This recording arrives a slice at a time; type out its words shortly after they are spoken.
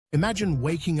Imagine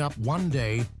waking up one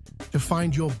day to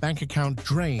find your bank account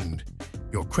drained,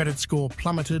 your credit score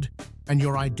plummeted, and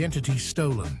your identity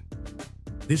stolen.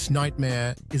 This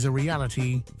nightmare is a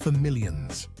reality for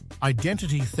millions.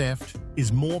 Identity theft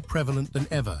is more prevalent than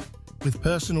ever, with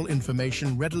personal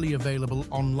information readily available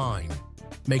online,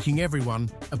 making everyone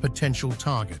a potential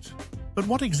target. But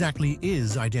what exactly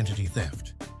is identity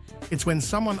theft? It's when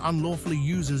someone unlawfully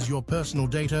uses your personal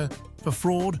data for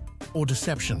fraud or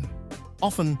deception,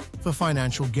 often for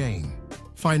financial gain.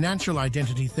 Financial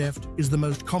identity theft is the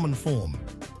most common form,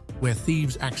 where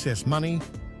thieves access money,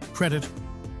 credit,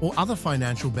 or other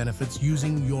financial benefits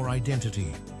using your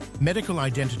identity. Medical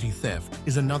identity theft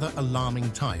is another alarming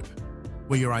type,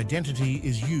 where your identity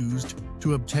is used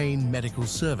to obtain medical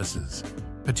services,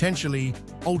 potentially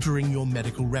altering your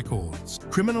medical records.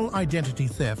 Criminal identity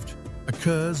theft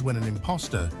occurs when an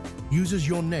imposter uses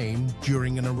your name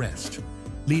during an arrest,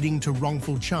 leading to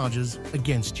wrongful charges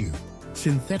against you.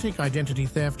 Synthetic identity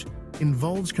theft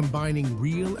involves combining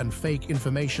real and fake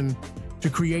information to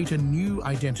create a new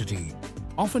identity,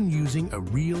 often using a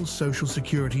real social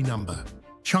security number.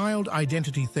 Child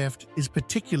identity theft is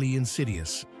particularly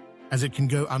insidious, as it can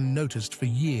go unnoticed for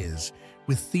years,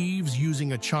 with thieves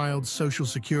using a child's social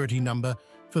security number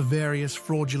for various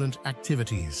fraudulent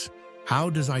activities. How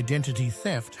does identity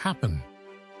theft happen?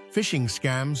 Phishing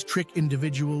scams trick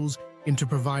individuals into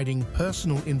providing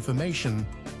personal information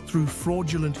through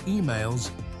fraudulent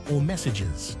emails or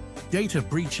messages. Data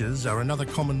breaches are another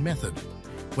common method,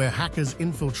 where hackers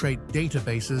infiltrate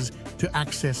databases to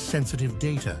access sensitive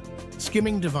data.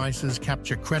 Skimming devices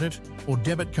capture credit or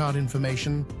debit card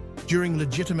information during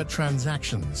legitimate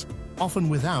transactions, often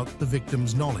without the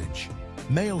victim's knowledge.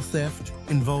 Mail theft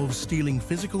involves stealing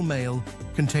physical mail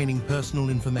containing personal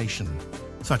information,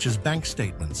 such as bank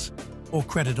statements or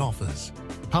credit offers.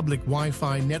 Public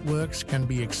Wi-Fi networks can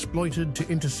be exploited to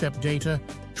intercept data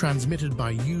transmitted by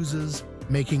users,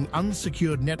 making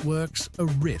unsecured networks a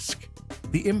risk.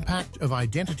 The impact of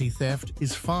identity theft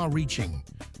is far-reaching,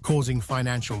 causing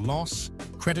financial loss,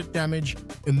 credit damage,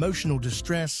 emotional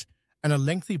distress, and a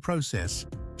lengthy process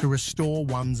to restore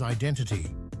one's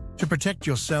identity. To protect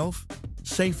yourself,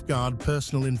 safeguard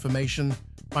personal information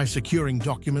by securing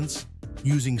documents,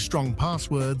 using strong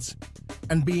passwords,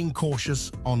 and being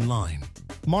cautious online.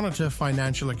 Monitor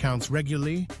financial accounts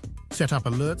regularly, set up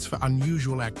alerts for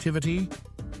unusual activity,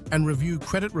 and review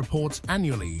credit reports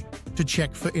annually to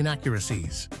check for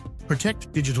inaccuracies.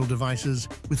 Protect digital devices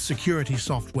with security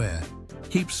software,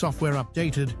 keep software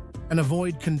updated, and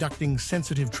avoid conducting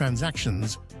sensitive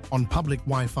transactions on public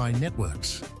Wi-Fi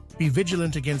networks. Be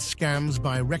vigilant against scams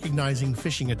by recognizing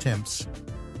phishing attempts,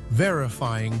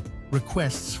 verifying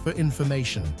requests for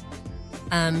information,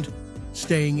 and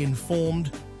staying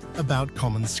informed about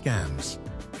common scams.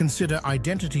 Consider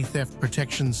identity theft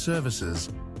protection services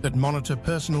that monitor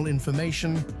personal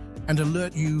information and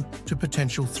alert you to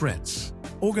potential threats.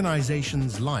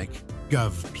 Organizations like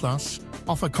GovPlus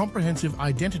offer comprehensive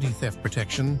identity theft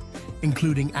protection,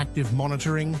 including active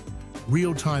monitoring,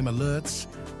 real-time alerts,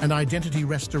 and identity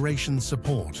restoration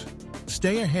support.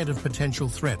 Stay ahead of potential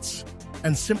threats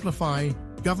and simplify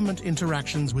government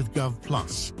interactions with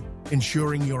GovPlus,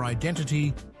 ensuring your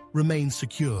identity remains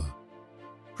secure.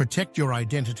 Protect your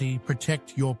identity,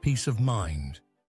 protect your peace of mind.